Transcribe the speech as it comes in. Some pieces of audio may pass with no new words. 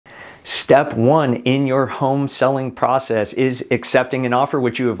Step one in your home selling process is accepting an offer,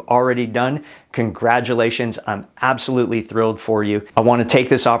 which you have already done. Congratulations, I'm absolutely thrilled for you. I want to take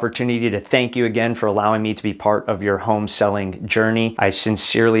this opportunity to thank you again for allowing me to be part of your home selling journey. I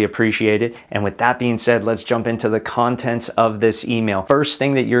sincerely appreciate it. And with that being said, let's jump into the contents of this email. First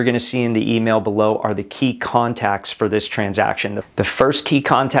thing that you're going to see in the email below are the key contacts for this transaction. The first key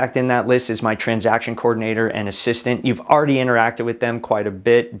contact in that list is my transaction coordinator and assistant. You've already interacted with them quite a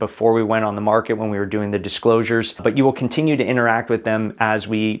bit before we went on the market when we were doing the disclosures, but you will continue to interact with them as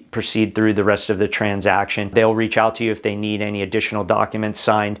we proceed through the rest of the transaction. They'll reach out to you if they need any additional documents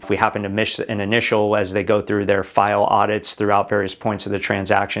signed, if we happen to miss an initial as they go through their file audits throughout various points of the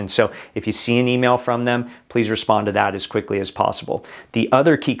transaction. So if you see an email from them, please respond to that as quickly as possible. The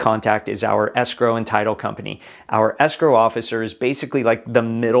other key contact is our escrow and title company. Our escrow officer is basically like the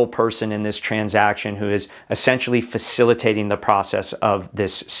middle person in this transaction who is essentially facilitating the process of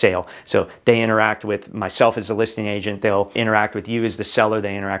this sale. So they interact with myself as a listing agent, they'll interact with you as the seller,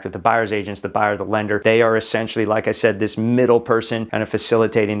 they interact with the buyer's agents, the buyer, the lender. They are essentially, like I said, this middle person kind of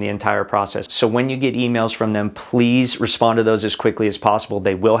facilitating the entire process. So when you get emails from them, please respond to those as quickly as possible.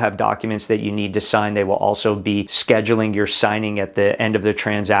 They will have documents that you need to sign. They will also be scheduling your signing at the end of the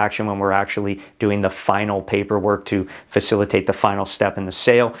transaction when we're actually doing the final paperwork to facilitate the final step in the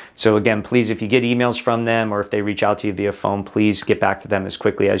sale. So again, please, if you get emails from them or if they reach out to you via phone, please get back to them as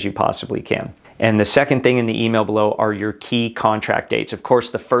quickly as you possibly can. And the second thing in the email below are your key contract dates. Of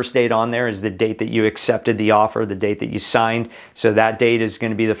course, the first date on there is the date that you accepted the offer, the date that you signed. So that date is going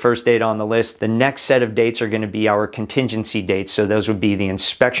to be the first date on the list. The next set of dates are going to be our contingency dates. So those would be the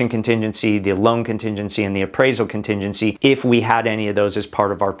inspection contingency, the loan contingency, and the appraisal contingency, if we had any of those as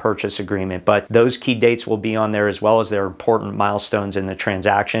part of our purchase agreement. But those key dates will be on there as well as their important milestones in the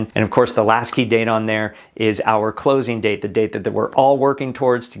transaction. And of course, the last key date on there is our closing date, the date that we're all working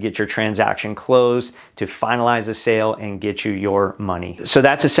towards to get your transaction closed, to finalize the sale and get you your money. So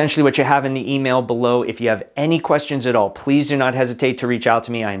that's essentially what you have in the email below. If you have any questions at all, please do not hesitate to reach out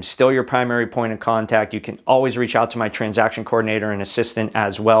to me. I am still your primary point of contact. You can always reach out to my transaction coordinator and assistant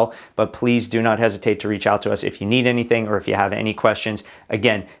as well, but please do not hesitate to reach out to us if you need anything or if you have any questions.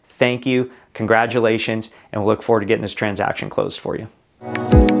 Again, thank you, congratulations, and we'll look forward to getting this transaction closed for you.